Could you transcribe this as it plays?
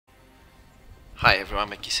Hi everyone,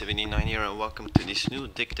 Meki79 here and welcome to this new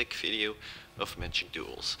deck video of Magic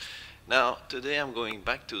Duels. Now, today I'm going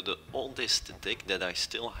back to the oldest deck that I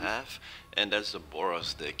still have, and that's the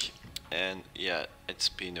Boros deck. And yeah, it's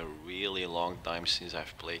been a really long time since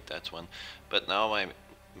I've played that one, but now I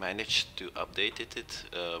managed to update it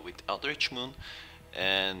with Eldritch Moon.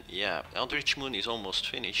 And yeah, Eldritch Moon is almost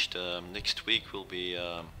finished. Next week will be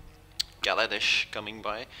Kaladesh coming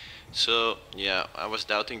by. So yeah, I was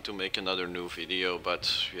doubting to make another new video, but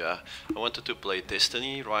yeah, I wanted to play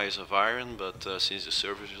Destiny, Rise of Iron, but since the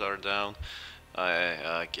servers are down,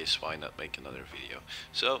 I guess why not make another video.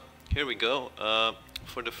 So here we go.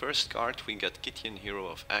 For the first card we got Gideon, Hero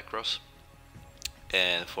of Akros,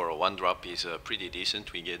 and for a 1-drop he's pretty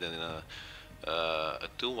decent. We get a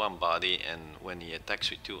 2/1 body, and when he attacks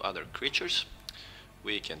with 2 other creatures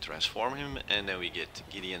we can transform him, and then we get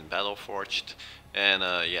Gideon Battleforged. And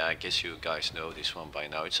yeah, I guess you guys know this one by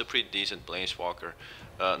now. It's a pretty decent planeswalker,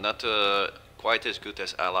 not quite as good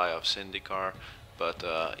as Ally of Zendikar, but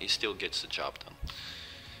he still gets the job done.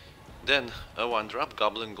 Then a 1-drop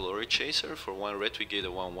Goblin Glory Chaser. For 1 red we get a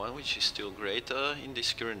 1/1, which is still great in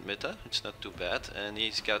this current meta. It's not too bad, and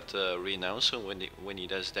he's got Renown, so when he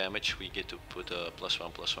does damage we get to put a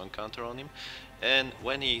 +1/+1 counter on him. And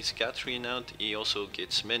when he's got Renowned, he also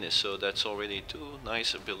gets Menace, so that's already 2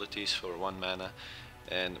 nice abilities for 1 mana.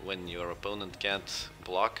 And when your opponent can't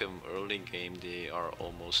block him early game, they are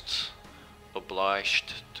almost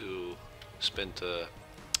obliged to spend a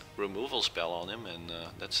removal spell on him, and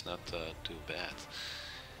that's not too bad.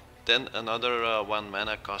 Then another 1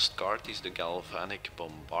 mana cost card is the Galvanic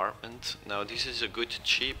Bombardment. Now this is a good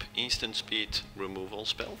cheap instant speed removal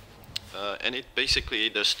spell, and it basically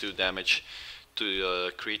does 2 damage to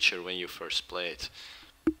a creature when you first play it.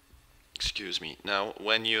 Excuse me. Now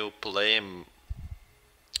when you play him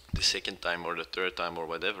the second time or the third time or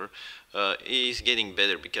whatever, he's getting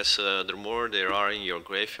better, because the more there are in your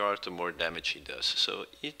graveyard, the more damage he does. So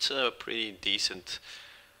it's a pretty decent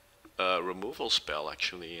removal spell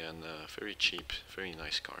actually, and very cheap, very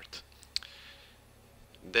nice card.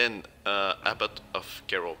 Then Abbot of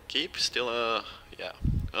Keral Keep, still a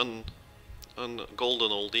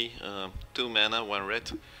golden oldie, 2 mana, 1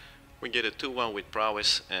 red. We get a 2/1 with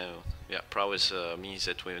Prowess. Yeah, Prowess means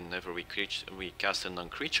that whenever we cast a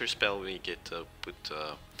non-creature spell, we get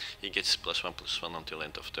he gets +1/+1 until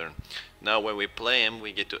end of turn. Now when we play him,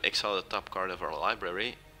 we get to exile the top card of our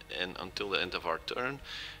library, and until the end of our turn,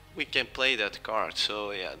 we can play that card.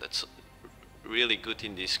 So yeah, that's really good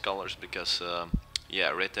in these colors, because yeah,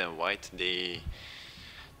 red and white,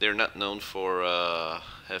 they're not known for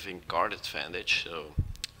having card advantage. So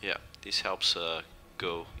yeah, this helps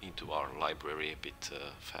go into our library a bit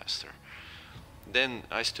faster. Then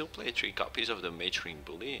I still play 3 copies of the Mage-Ring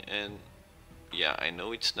Bully, and yeah, I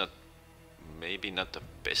know it's maybe not the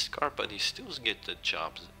best card, but he still gets the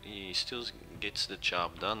job. He still gets the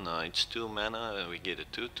job done. It's 2 mana, and we get a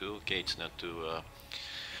 2/2. Okay, it's not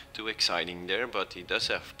too exciting there, but he does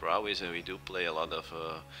have Prowess, and we do play a lot of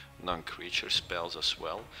non-creature spells as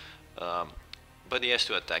well. But he has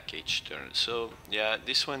to attack each turn. So yeah,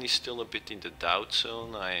 this one is still a bit in the doubt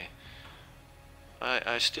zone.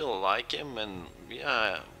 I still like him, and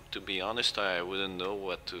yeah, to be honest, I wouldn't know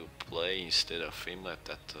what to play instead of him at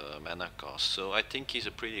that mana cost. So I think he's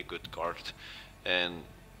a pretty good card, and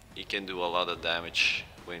he can do a lot of damage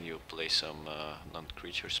when you play some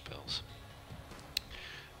non-creature spells.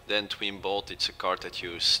 Then Twin Bolt, it's a card that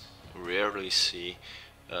you rarely see,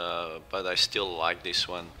 but I still like this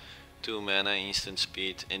one. 2 mana, instant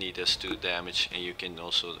speed, and he does 2 damage, and you can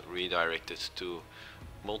also redirect it to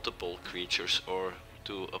multiple creatures or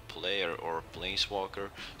to a player or planeswalker.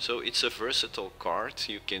 So it's a versatile card.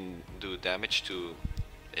 You can do damage to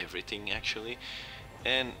everything actually,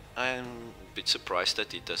 and I'm a bit surprised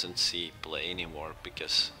that it doesn't see play anymore,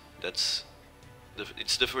 because it's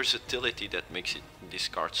the versatility that makes this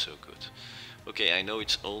card so good. Okay, I know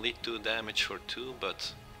it's only 2 damage for 2,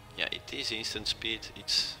 but yeah, it is instant speed.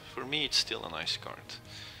 For me, it's still a nice card.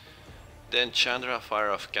 Then Chandra, Fire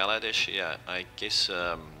of Kaladesh. Yeah, I guess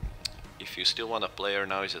if you still want to play her,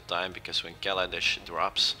 now is the time, because when Kaladesh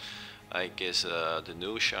drops, I guess the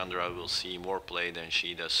new Chandra will see more play than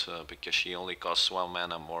she does, because she only costs 1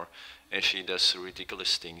 mana more, and she does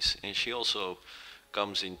ridiculous things. And she also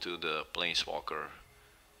comes into the planeswalker.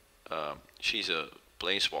 She's a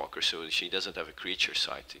planeswalker, so she doesn't have a creature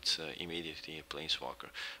site. It's immediately a planeswalker.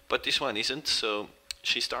 But this one isn't, so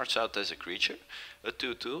she starts out as a creature, a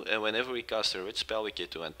 2/2, and whenever we cast a red spell, we get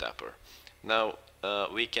to untap her. Now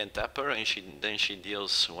we can tap her, and then she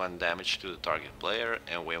deals 1 damage to the target player,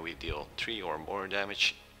 and when we deal 3 or more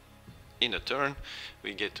damage, in a turn,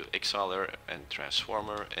 we get to exile her and transform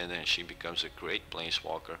her, and then she becomes a great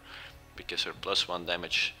planeswalker because her +1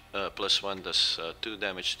 damage, +1 does 2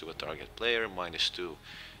 damage to a target player, -2.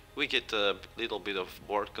 We get a little bit of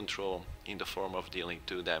board control in the form of dealing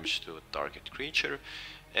 2 damage to a target creature,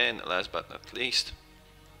 and last but not least,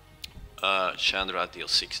 Chandra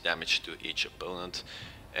deals 6 damage to each opponent,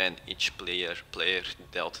 and each player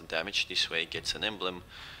dealt damage this way gets an emblem.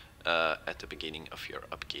 At the beginning of your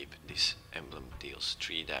upkeep, this emblem deals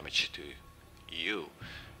 3 damage to you.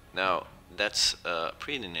 Now that's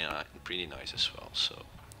pretty nice as well. So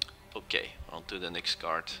okay, on to the next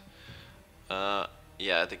card.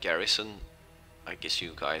 Yeah, the Garrison. I guess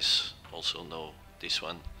you guys also know this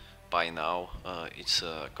one by now. It's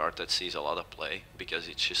a card that sees a lot of play because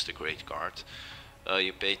it's just a great card.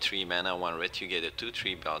 You pay 3 mana, 1 red, you get a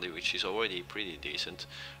 2/3 body, which is already pretty decent.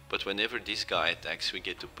 But whenever this guy attacks, we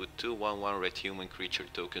get to put 2 1/1 red human creature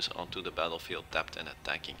tokens onto the battlefield, tapped and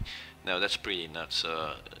attacking. Now that's pretty nuts.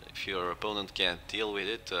 If your opponent can't deal with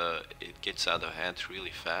it, it gets out of hand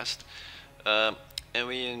really fast.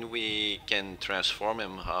 And we can transform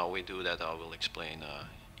him. How we do that, I will explain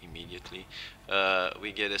immediately.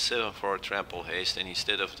 We get a 7/4 trample haste, and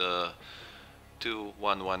instead of the 2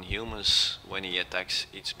 1/1 humans, when he attacks,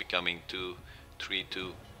 it's becoming 2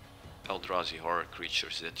 3/2 Eldrazi horror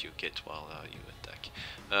creatures that you get while you attack.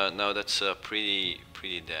 Now that's pretty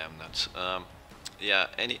damn nuts. Yeah,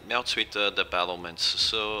 and it melts with the battlements,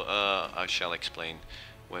 so I shall explain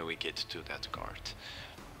when we get to that card.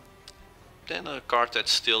 Then a card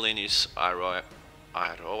that's still in is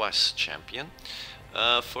Iroas Champion.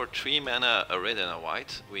 For 3 mana, a red and a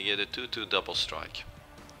white, we get a 2/2 double strike.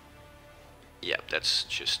 Yeah, that's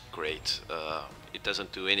just great. It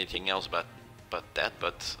doesn't do anything else but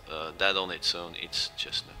that on its own, it's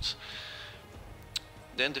just nuts.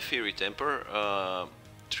 Then the Fiery Temper,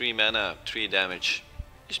 3 mana, 3 damage,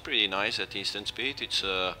 is pretty nice at instant speed. It's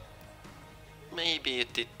maybe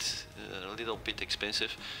a little bit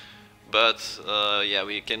expensive, but yeah,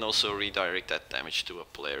 we can also redirect that damage to a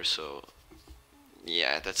player, so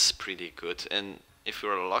yeah, that's pretty good. And if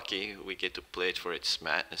we're lucky, we get to play it for its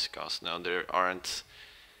madness cost. Now there aren't,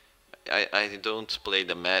 I don't play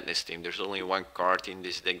the madness team. There's only one card in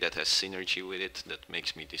this deck that has synergy with it that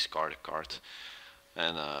makes me discard a card,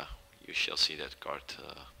 and you shall see that card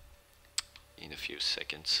in a few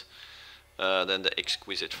seconds. Then the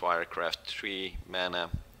Exquisite Firecraft, 3 mana,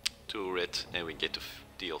 2 red, and we get to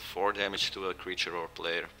deal 4 damage to a creature or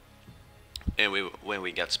player. And when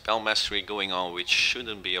we get Spell Mastery going on, which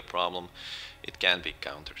shouldn't be a problem, it can be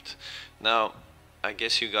countered. Now, I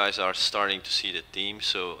guess you guys are starting to see the theme,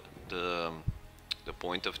 so the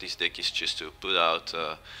point of this deck is just to put out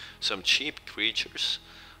some cheap creatures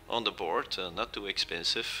on the board, not too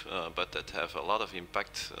expensive, but that have a lot of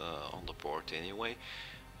impact on the board anyway.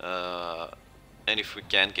 And if we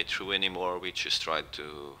can't get through anymore, we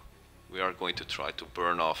are going to try to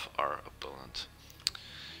burn off our opponent.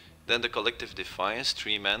 Then the Collective Defiance,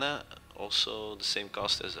 3 mana, also the same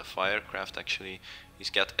cost as the Firecraft actually.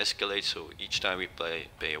 He's got Escalate, so each time we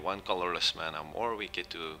pay 1 colorless mana more, we get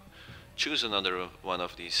to choose another one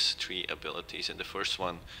of these 3 abilities. And the first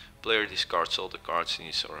one, player discards all the cards in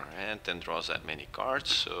his or her hand and draws that many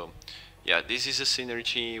cards. So yeah, this is a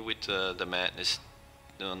synergy with the Madness.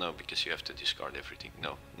 No, because you have to discard everything.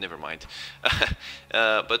 No, never mind.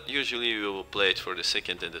 But usually we will play it for the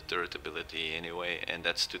second and the third ability anyway, and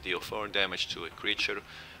that's to deal 4 damage to a creature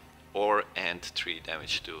and 3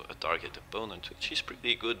 damage to a target opponent, which is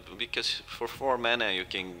pretty good because for 4 mana you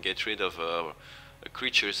can get rid of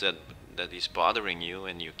creatures that is bothering you,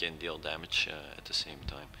 and you can deal damage at the same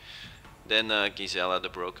time. Then Gisela, the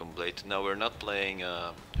Broken Blade. Now we're not playing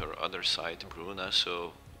her other side, Bruna,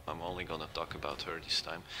 so I'm only gonna talk about her this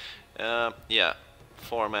time. Yeah,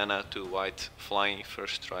 4 mana, 2 white, flying,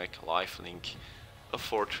 first strike, lifelink, a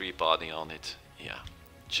 4/3 body on it. Yeah,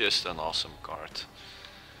 just an awesome card.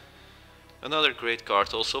 Another great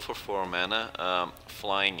card also for 4 mana,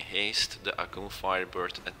 Flying Haste. The Akoum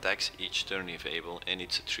Firebird attacks each turn if able, and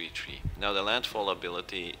it's a 3/3. Now the landfall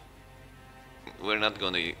ability, we're not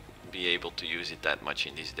going to be able to use it that much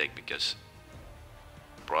in this deck because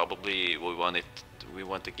probably we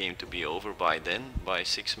want the game to be over by then, by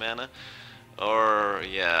 6 mana, or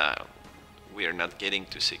yeah, we are not getting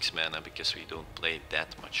to 6 mana because we don't play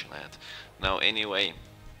that much land. Now anyway,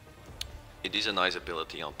 it is a nice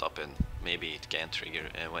ability on top, and maybe it can trigger,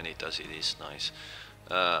 and when it does, it is nice.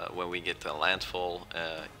 When we get a landfall,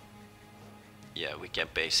 yeah, we can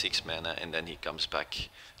pay 6 mana and then he comes back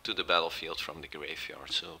to the battlefield from the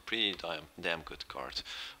graveyard, so pretty damn good card.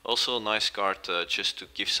 Also a nice card just to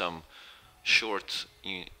give some short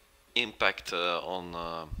impact on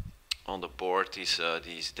the board is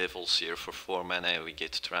these devils here for 4 mana. We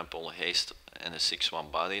get trample, haste, and a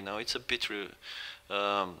 6/1 body. Now it's a bit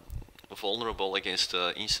vulnerable against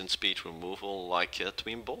instant speed removal, like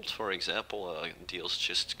Twin Bolt, for example, deals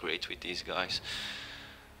just great with these guys.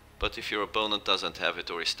 But if your opponent doesn't have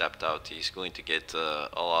it or is tapped out, he's going to get a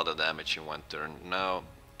lot of damage in one turn. Now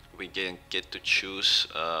we get to choose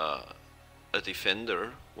a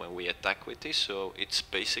defender when we attack with this, so it's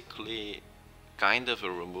basically kind of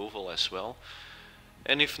a removal as well.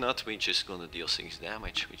 And if not, we're just gonna deal 6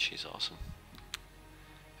 damage, which is awesome.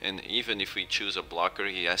 And even if we choose a blocker,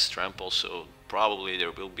 he has trample, so probably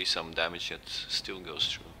there will be some damage that still goes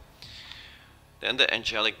through. Then the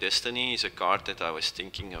Angelic Destiny is a card that I was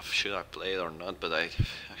thinking of, should I play it or not, but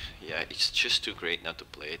yeah, it's just too great not to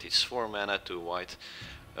play it. It's 4 mana, 2 white.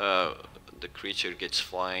 The creature gets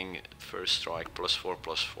flying, first strike,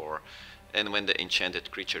 +4/+4, and when the enchanted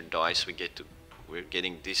creature dies, we're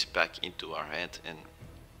getting this back into our hand. And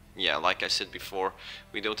yeah, like I said before,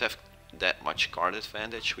 we don't have that much card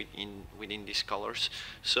advantage within these colors,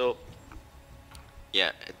 so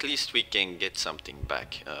yeah, at least we can get something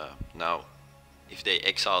back. Now, if they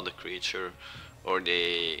exile the creature or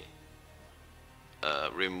they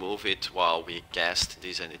remove it while we cast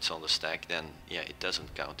this and it's on the stack, then yeah, it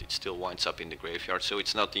doesn't count. It still winds up in the graveyard, so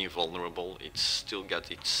it's not invulnerable. It's still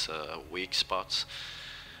got its weak spots,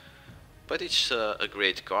 but it's a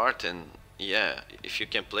great card. And yeah, if you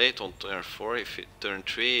can play it on turn 4, if turn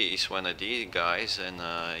 3 is one of these guys, and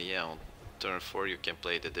yeah, on turn 4 you can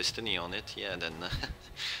play the Destiny on it, yeah, then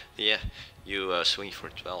yeah, you swing for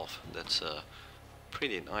 12. That's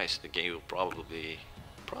pretty nice. The game will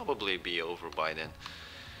probably be over by then.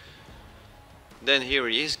 Then here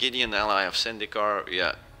he is, Gideon, ally of Zendikar.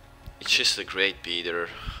 Yeah, it's just a great beater.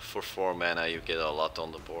 For 4 mana you get a lot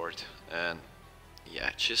on the board, and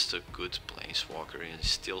yeah, just a good planeswalker, and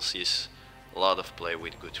still sees a lot of play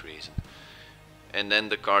with good reason. And then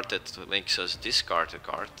the card that makes us discard a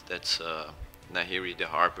card, that's Nahiri the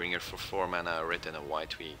Harbringer. For 4 mana, a red and a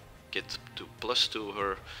white, we get to +2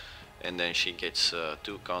 her, and then she gets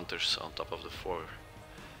 2 counters on top of the 4,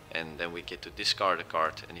 and then we get to discard a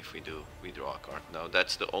card, and if we do, we draw a card. Now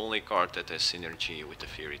that's the only card that has synergy with the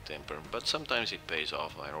Fiery Temper, but sometimes it pays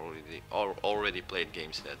off. I already played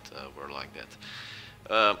games that were like that.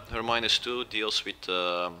 Her -2 deals with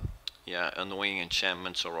yeah, annoying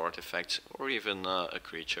enchantments or artifacts, or even a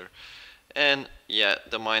creature. And yeah,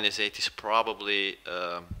 the -8 is probably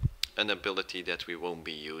an ability that we won't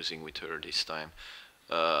be using with her this time.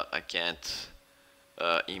 I can't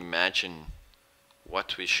imagine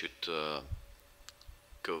what we should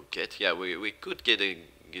go get. Yeah, we could get a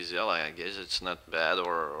Gisela, I guess. It's not bad,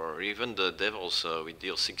 or even the Devils. We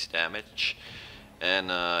deal 6 damage, and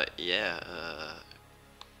yeah,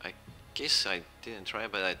 I guess I didn't try,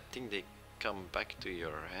 but I think they come back to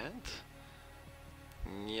your hand.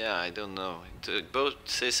 Yeah, I don't know. It both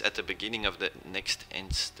says at the beginning of the next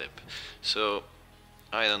end step, so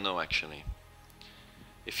I don't know actually.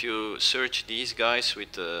 If you search these guys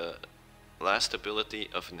with the last ability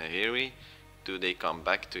of Nahiri, do they come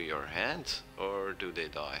back to your hand or do they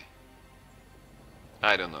die?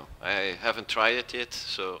 I don't know. I haven't tried it yet,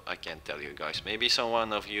 so I can't tell you guys. Maybe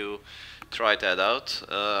someone of you tried that out.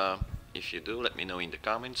 If you do, let me know in the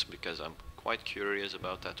comments, because I'm quite curious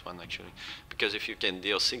about that one actually. Because if you can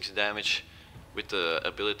deal 6 damage with the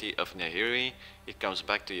ability of Nahiri, it comes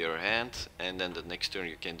back to your hand, and then the next turn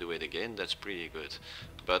you can do it again. That's pretty good.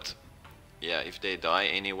 But yeah, if they die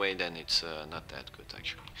anyway, then it's not that good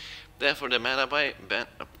actually. Then for the mana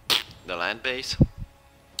the land base,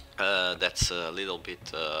 that's a little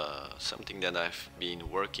bit something that I've been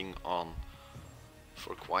working on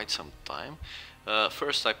for quite some time.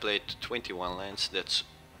 First I played 21 lands. That's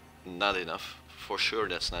not enough, for sure.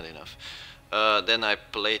 That's not enough. Then I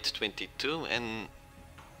played 22, and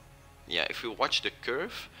yeah, if you watch the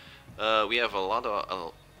curve, we have a lot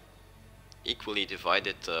of equally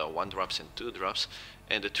divided 1-drops and 2-drops,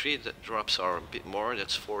 and the 3-drops are a bit more.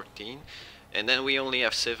 That's 14, and then we only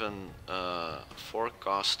have 7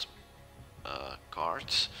 forecast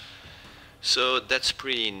cards. So that's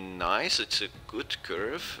pretty nice. It's a good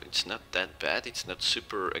curve. It's not that bad. It's not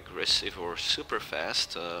super aggressive or super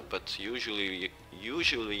fast, but usually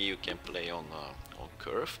you can play on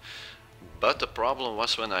curve. But the problem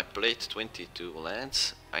was, when I played 22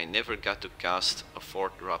 lands, I never got to cast a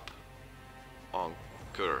 4th-drop on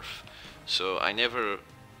curve. So I never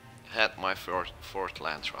had my 4th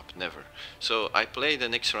land drop, never. So I played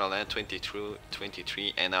an extra land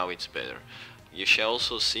 23, and now it's better. you shall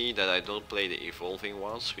also see that I don't play the evolving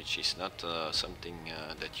ones, which is not something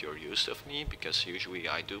that you're used of me, because usually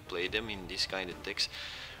I do play them in this kind of decks.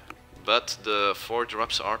 But the 4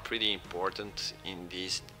 drops are pretty important in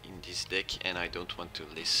this deck, and I don't want to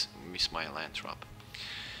miss my land drop.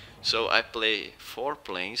 So I play 4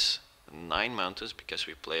 plains, 9 mountains, because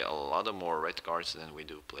we play a lot of more red cards than we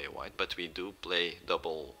do play white, but we do play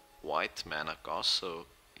double white mana cost, so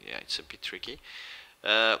yeah, it's a bit tricky.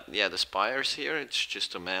 Yeah, the spires here, it's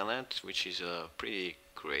just a mainland, which is pretty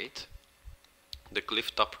great. The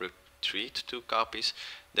Clifftop Retreat, 2 copies.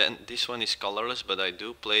 Then this one is colorless, but I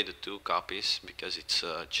do play the 2 copies because it's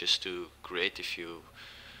just too great if you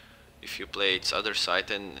play its other side.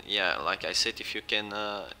 And yeah, like I said, if you can,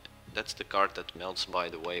 that's the card that melts, by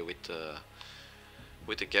the way, with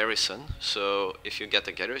the garrison. So if you get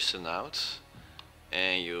the garrison out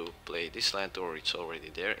and you play this land, or it's already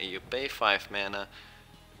there, and you pay 5 mana,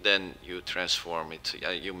 then you transform it,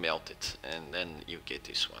 you melt it, and then you get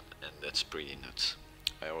this one, and that's pretty nuts.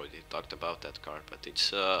 I already talked about that card, but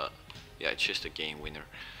it's yeah, it's just a game winner.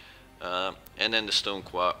 And then the Stone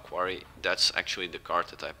Quarry, that's actually the card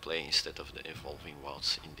that I play instead of the Evolving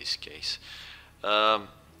Wilds in this case.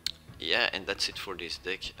 Yeah, and that's it for this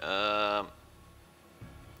deck. I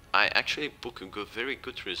actually book very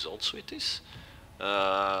good results with this.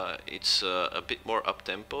 It's a bit more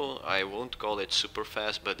up-tempo. I won't call it super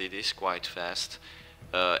fast, but it is quite fast.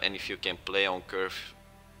 And if you can play on curve,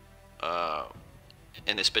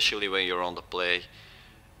 and especially when you're on the play,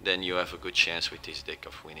 then you have a good chance with this deck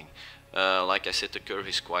of winning. Like I said, the curve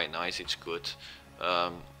is quite nice, it's good.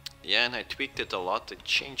 Yeah, and I tweaked it a lot, it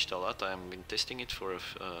changed a lot. I've been testing it for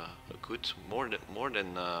a good, more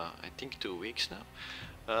than I think 2 weeks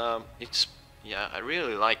now. Yeah, I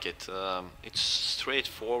really like it. It's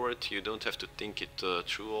straightforward, you don't have to think it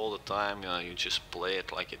through all the time, you just play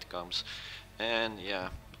it like it comes. And yeah,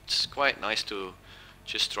 it's quite nice to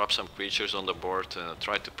just drop some creatures on the board,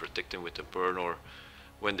 try to protect them with a burn, or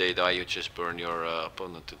when they die you just burn your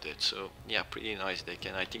opponent to death. So yeah, pretty nice deck,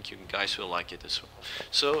 and I think you guys will like it as well.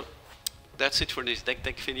 So that's it for this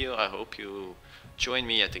deck video. I hope you join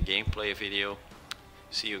me at the gameplay video.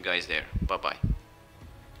 See you guys there. Bye bye.